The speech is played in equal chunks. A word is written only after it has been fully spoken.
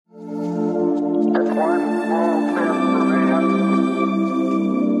one small step for man,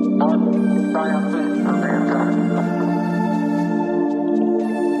 one giant leap for mankind.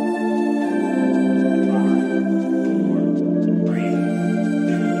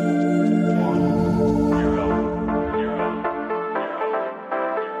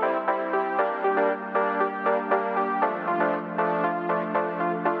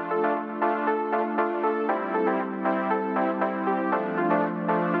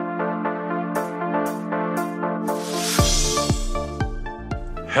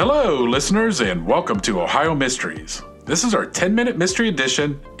 Hello, listeners, and welcome to Ohio Mysteries. This is our 10-minute mystery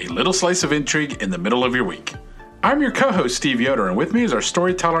edition, a little slice of intrigue in the middle of your week. I'm your co-host, Steve Yoder, and with me is our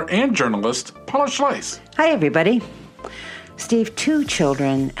storyteller and journalist, Paula Schleiss. Hi, everybody. Steve, 2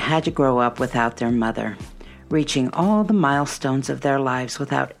 children had to grow up without their mother, reaching all the milestones of their lives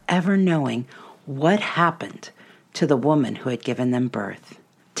without ever knowing what happened to the woman who had given them birth.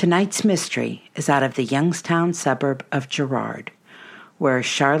 Tonight's mystery is out of the Youngstown suburb of Girard, where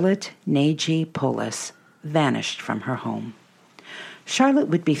Charlotte Nagy Polis vanished from her home. Charlotte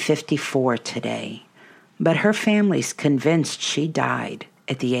would be 54 today, but her family's convinced she died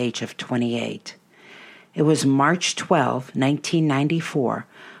at the age of 28. It was March 12, 1994,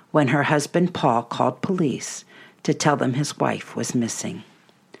 when her husband Paul called police to tell them his wife was missing.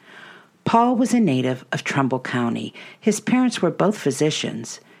 Paul was a native of Trumbull County. His parents were both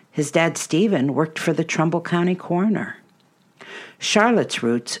physicians. His dad, Stephen, worked for the Trumbull County coroner. Charlotte's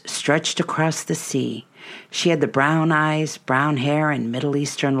roots stretched across the sea. She had the brown eyes, brown hair, and Middle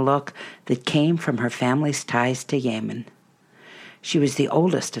Eastern look that came from her family's ties to Yemen. She was the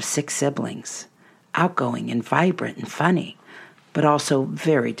oldest of 6 siblings, outgoing and vibrant and funny, but also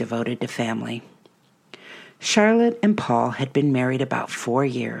very devoted to family. Charlotte and Paul had been married about 4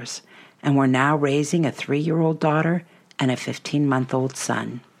 years and were now raising a 3-year-old daughter and a 15-month-old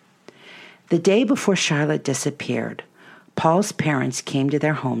son. The day before Charlotte disappeared, Paul's parents came to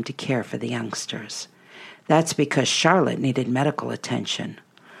their home to care for the youngsters. That's because Charlotte needed medical attention.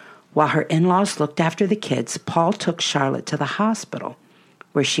 While her in-laws looked after the kids, Paul took Charlotte to the hospital,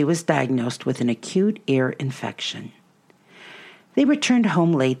 where she was diagnosed with an acute ear infection. They returned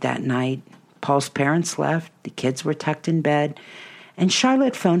home late that night. Paul's parents left, the kids were tucked in bed, and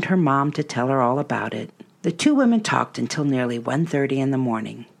Charlotte phoned her mom to tell her all about it. The 2 women talked until nearly 1:30 in the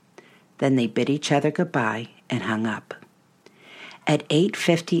morning. Then they bid each other goodbye and hung up. At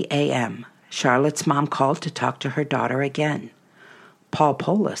 8:50 a.m., Charlotte's mom called to talk to her daughter again. Paul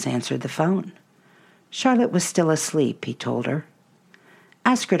Polis answered the phone. Charlotte was still asleep, he told her.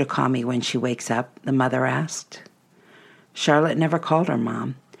 "Ask her to call me when she wakes up," the mother asked. Charlotte never called her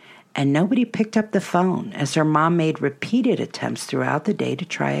mom, and nobody picked up the phone as her mom made repeated attempts throughout the day to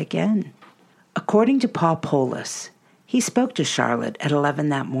try again. According to Paul Polis, he spoke to Charlotte at 11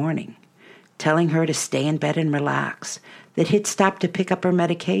 that morning, telling her to stay in bed and relax, that he'd stop to pick up her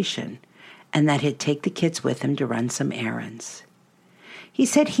medication, and that he'd take the kids with him to run some errands. He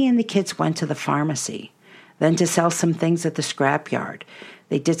said he and the kids went to the pharmacy, then to sell some things at the scrapyard.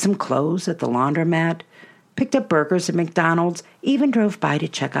 They did some clothes at the laundromat, picked up burgers at McDonald's, even drove by to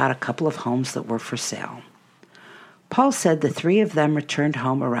check out a couple of homes that were for sale. Paul said the 3 of them returned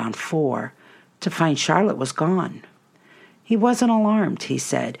home around 4 to find Charlotte was gone. He wasn't alarmed, he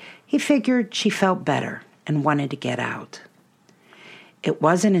said. He figured she felt better and wanted to get out. It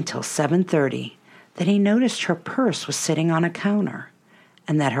wasn't until 7:30 that he noticed her purse was sitting on a counter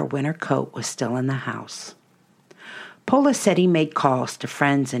and that her winter coat was still in the house. Polis said he made calls to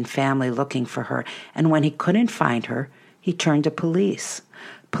friends and family looking for her, and when he couldn't find her, he turned to police.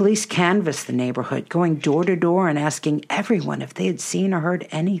 Police canvassed the neighborhood, going door to door and asking everyone if they had seen or heard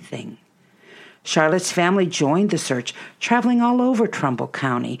anything. Charlotte's family joined the search, traveling all over Trumbull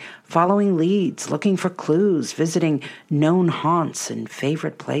County, following leads, looking for clues, visiting known haunts and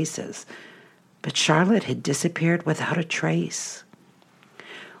favorite places. But Charlotte had disappeared without a trace.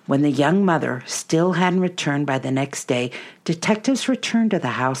 When the young mother still hadn't returned by the next day, detectives returned to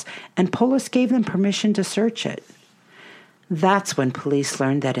the house, and Polis gave them permission to search it. That's when police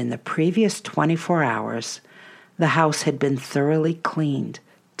learned that in the previous 24 hours, the house had been thoroughly cleaned,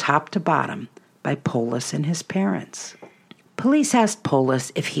 top to bottom, by Polis and his parents. Police asked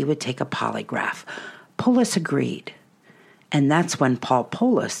Polis if he would take a polygraph. Polis agreed, and that's when Paul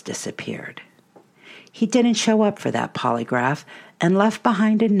Polis disappeared. He didn't show up for that polygraph and left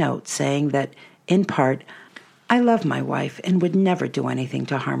behind a note saying that, in part, "I love my wife and would never do anything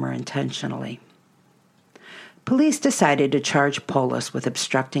to harm her intentionally." Police decided to charge Polis with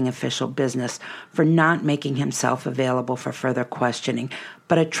obstructing official business for not making himself available for further questioning,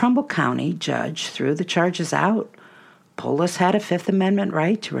 but a Trumbull County judge threw the charges out. Polis had a Fifth Amendment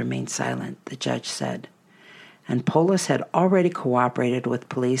right to remain silent, the judge said. And Polis had already cooperated with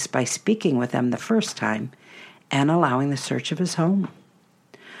police by speaking with them the first time and allowing the search of his home.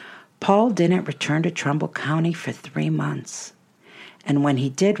 Paul didn't return to Trumbull County for 3 months. And when he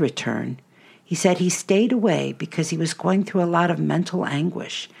did return, he said he stayed away because he was going through a lot of mental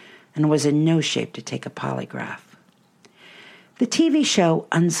anguish and was in no shape to take a polygraph. The TV show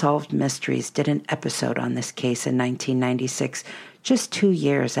Unsolved Mysteries did an episode on this case in 1996, just 2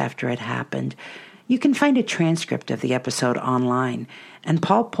 years after it happened. You can find a transcript of the episode online, and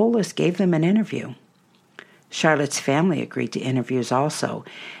Paul Polis gave them an interview. Charlotte's family agreed to interviews also,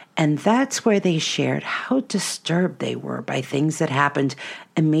 and that's where they shared how disturbed they were by things that happened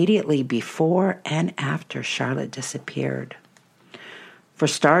immediately before and after Charlotte disappeared. For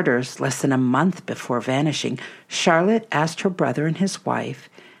starters, less than a month before vanishing, Charlotte asked her brother and his wife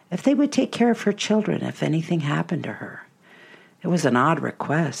if they would take care of her children if anything happened to her. It was an odd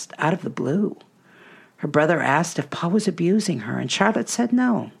request, out of the blue. Her brother asked if Paul was abusing her, and Charlotte said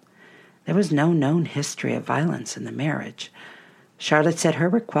no. There was no known history of violence in the marriage. Charlotte said her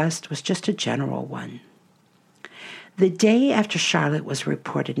request was just a general one. The day after Charlotte was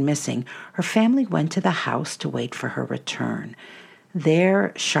reported missing, her family went to the house to wait for her return.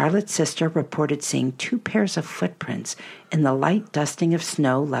 There, Charlotte's sister reported seeing 2 pairs of footprints in the light dusting of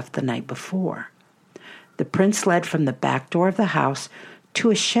snow left the night before. The prints led from the back door of the house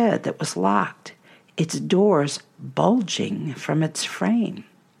to a shed that was locked, its doors bulging from its frame.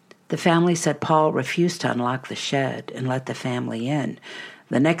 The family said Paul refused to unlock the shed and let the family in.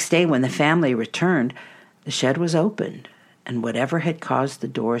 The next day when the family returned, the shed was opened, and whatever had caused the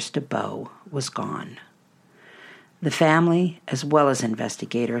doors to bow was gone. The family, as well as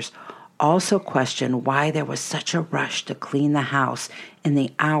investigators, also questioned why there was such a rush to clean the house in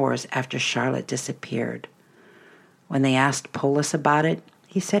the hours after Charlotte disappeared. When they asked Polis about it,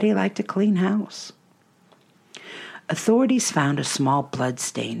 he said he liked a clean house. Authorities found a small blood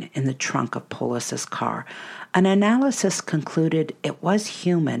stain in the trunk of Polis's car. An analysis concluded it was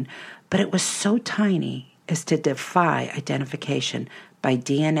human, but it was so tiny as to defy identification by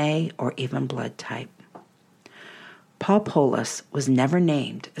DNA or even blood type. Paul Polis was never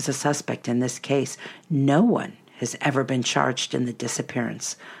named as a suspect in this case. No one has ever been charged in the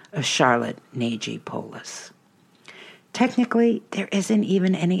disappearance of Charlotte Nagy Polis. Technically, there isn't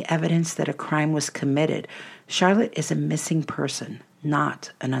even any evidence that a crime was committed. Charlotte is a missing person,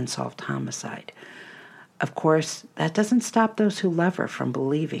 not an unsolved homicide. Of course, that doesn't stop those who love her from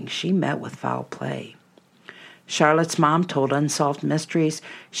believing she met with foul play. Charlotte's mom told Unsolved Mysteries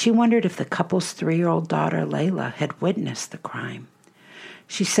she wondered if the couple's 3-year-old daughter, Layla, had witnessed the crime.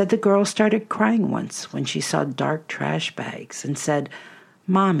 She said the girl started crying once when she saw dark trash bags and said,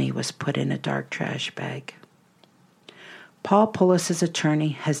 "Mommy was put in a dark trash bag." Paul Polis's attorney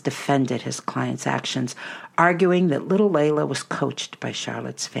has defended his client's actions, arguing that little Layla was coached by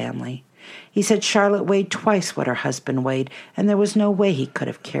Charlotte's family. He said Charlotte weighed twice what her husband weighed, and there was no way he could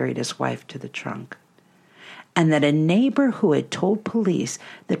have carried his wife to the trunk. And that a neighbor who had told police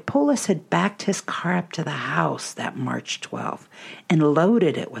that Polis had backed his car up to the house that March 12th and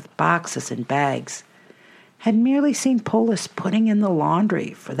loaded it with boxes and bags had merely seen Polis putting in the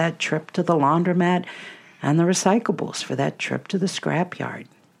laundry for that trip to the laundromat and the recyclables for that trip to the scrapyard.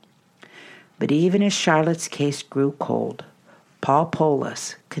 But even as Charlotte's case grew cold, Paul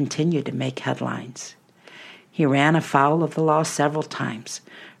Polis continued to make headlines. He ran afoul of the law several times,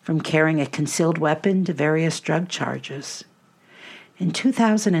 from carrying a concealed weapon to various drug charges. In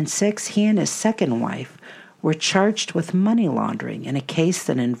 2006, he and his second wife were charged with money laundering in a case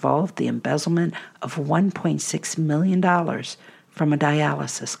that involved the embezzlement of $1.6 million from a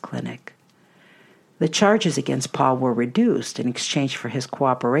dialysis clinic. The charges against Paul were reduced in exchange for his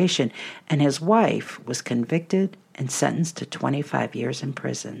cooperation, and his wife was convicted and sentenced to 25 years in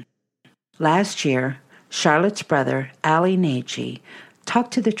prison. Last year, Charlotte's brother, Ali Nagy,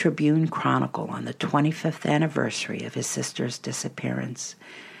 talked to the Tribune Chronicle on the 25th anniversary of his sister's disappearance.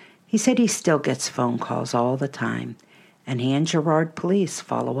 He said he still gets phone calls all the time, and he and Girard police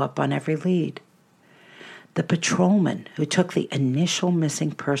follow up on every lead. The patrolman who took the initial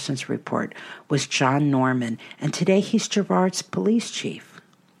missing persons report was John Norman, and today he's Girard's police chief.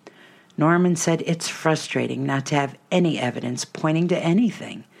 Norman said it's frustrating not to have any evidence pointing to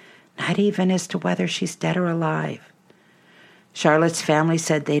anything, not even as to whether she's dead or alive. Charlotte's family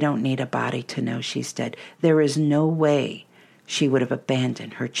said they don't need a body to know she's dead. There is no way she would have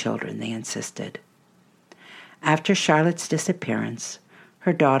abandoned her children, they insisted. After Charlotte's disappearance,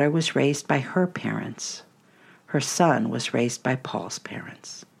 her daughter was raised by her parents. Her son was raised by Paul's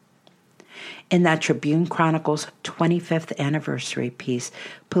parents. In that Tribune Chronicles 25th anniversary piece,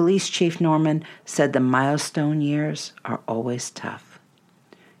 Police Chief Norman said the milestone years are always tough.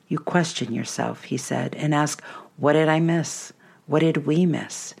 You question yourself, he said, and ask, what did I miss? What did we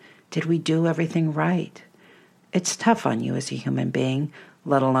miss? Did we do everything right? It's tough on you as a human being,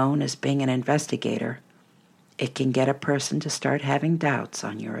 let alone as being an investigator. It can get a person to start having doubts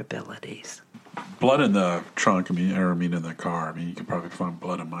on your abilities. Blood in the trunk, in the car. You can probably find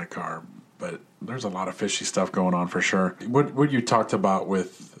blood in my car, but there's a lot of fishy stuff going on for sure. What you talked about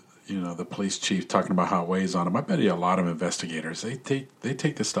with, the police chief talking about how it weighs on them, I bet you a lot of investigators, they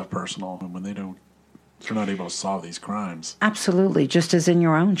take this stuff personal when they're not able to solve these crimes. Absolutely. Just as in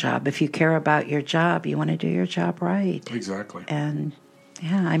your own job. If you care about your job, you want to do your job right. Exactly. And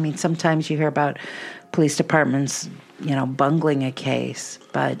sometimes you hear about police departments, bungling a case,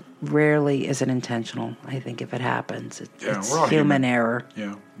 but rarely is it intentional. I think if it happens, it's we're all human error.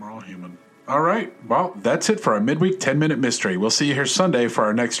 Yeah, we're all human. All right. Well, that's it for our midweek 10-minute mystery. We'll see you here Sunday for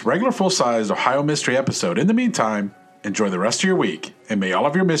our next regular full-sized Ohio Mystery episode. In the meantime, enjoy the rest of your week, and may all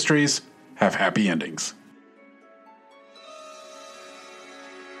of your mysteries have happy endings.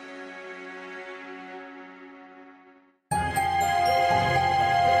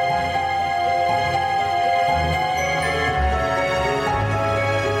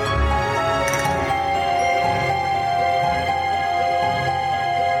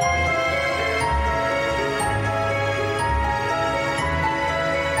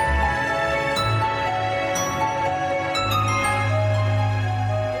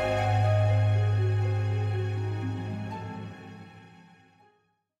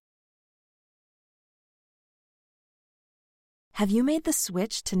 Have you made the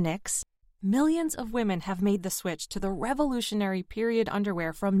switch to Knix? Millions of women have made the switch to the revolutionary period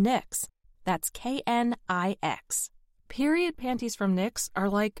underwear from Knix. That's Knix. Period panties from Knix are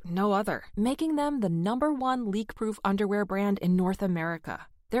like no other, making them the #1 leak-proof underwear brand in North America.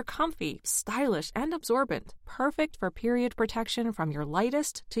 They're comfy, stylish, and absorbent, perfect for period protection from your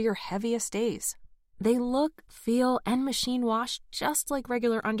lightest to your heaviest days. They look, feel, and machine wash just like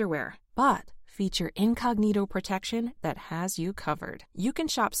regular underwear, but feature incognito protection that has you covered. You can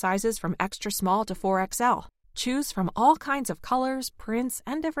shop sizes from extra small to 4XL. Choose from all kinds of colors, prints,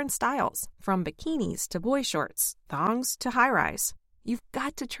 and different styles, from bikinis to boy shorts, thongs to high-rise. You've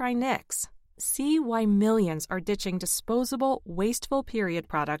got to try Knix. See why millions are ditching disposable, wasteful period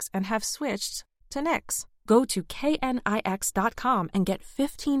products and have switched to Knix. Go to knix.com and get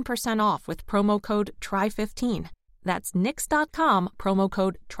 15% off with promo code TRY15. That's Knix.com, promo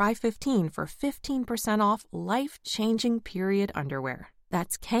code TRY15 for 15% off life-changing period underwear.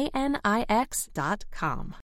 That's knix.com.